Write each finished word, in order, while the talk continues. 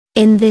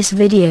In this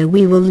video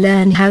we will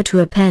learn how to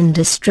append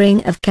a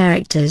string of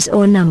characters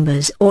or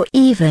numbers or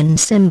even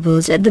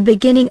symbols at the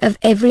beginning of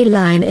every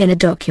line in a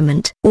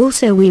document.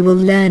 Also we will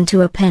learn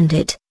to append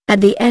it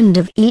at the end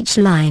of each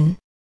line.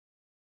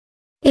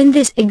 In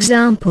this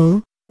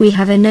example, we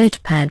have a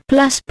Notepad++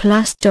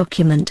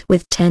 document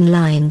with 10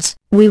 lines.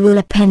 We will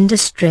append a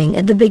string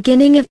at the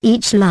beginning of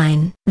each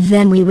line.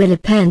 Then we will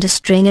append a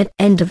string at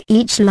end of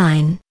each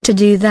line. To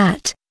do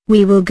that,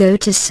 we will go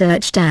to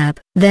Search tab,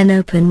 then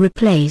open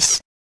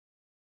Replace.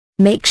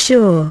 Make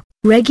sure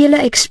regular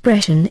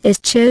expression is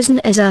chosen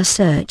as our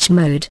search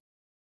mode.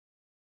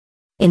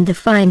 In the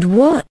Find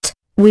What,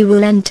 we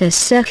will enter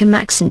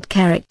circumactant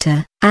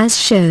character, as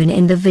shown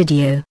in the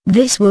video.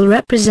 This will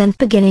represent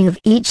beginning of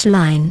each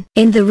line.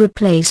 In the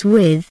Replace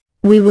With,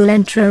 we will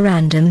enter a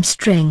random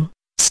string,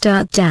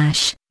 start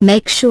dash.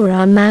 Make sure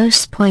our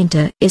mouse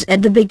pointer is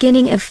at the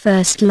beginning of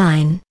first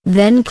line.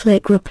 Then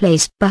click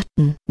Replace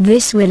button.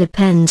 This will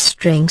append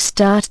string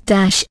start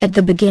dash at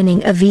the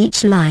beginning of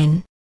each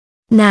line.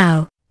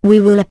 Now, we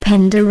will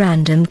append a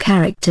random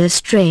character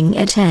string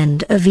at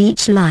end of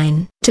each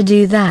line. To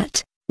do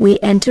that, we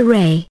enter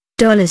a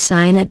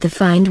 $sign at the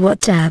Find What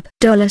tab.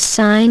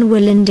 $sign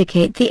will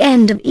indicate the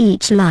end of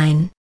each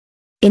line.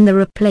 In the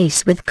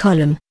Replace With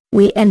column,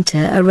 we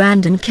enter a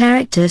random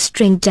character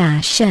string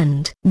dash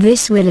end.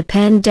 This will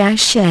append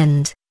dash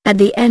end at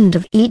the end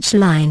of each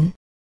line.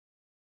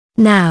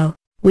 Now,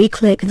 we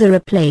click the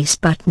Replace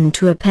button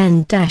to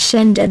append dash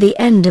end at the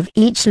end of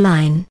each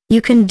line.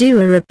 You can do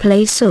a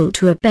Replace All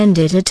to append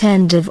it at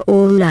end of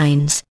all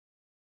lines.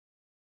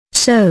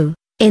 So,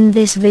 in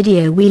this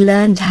video we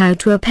learned how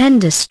to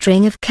append a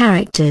string of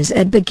characters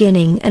at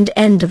beginning and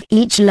end of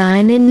each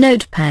line in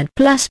Notepad++.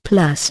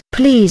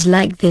 Please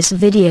like this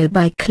video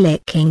by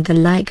clicking the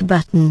like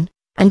button,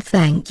 and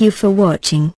thank you for watching.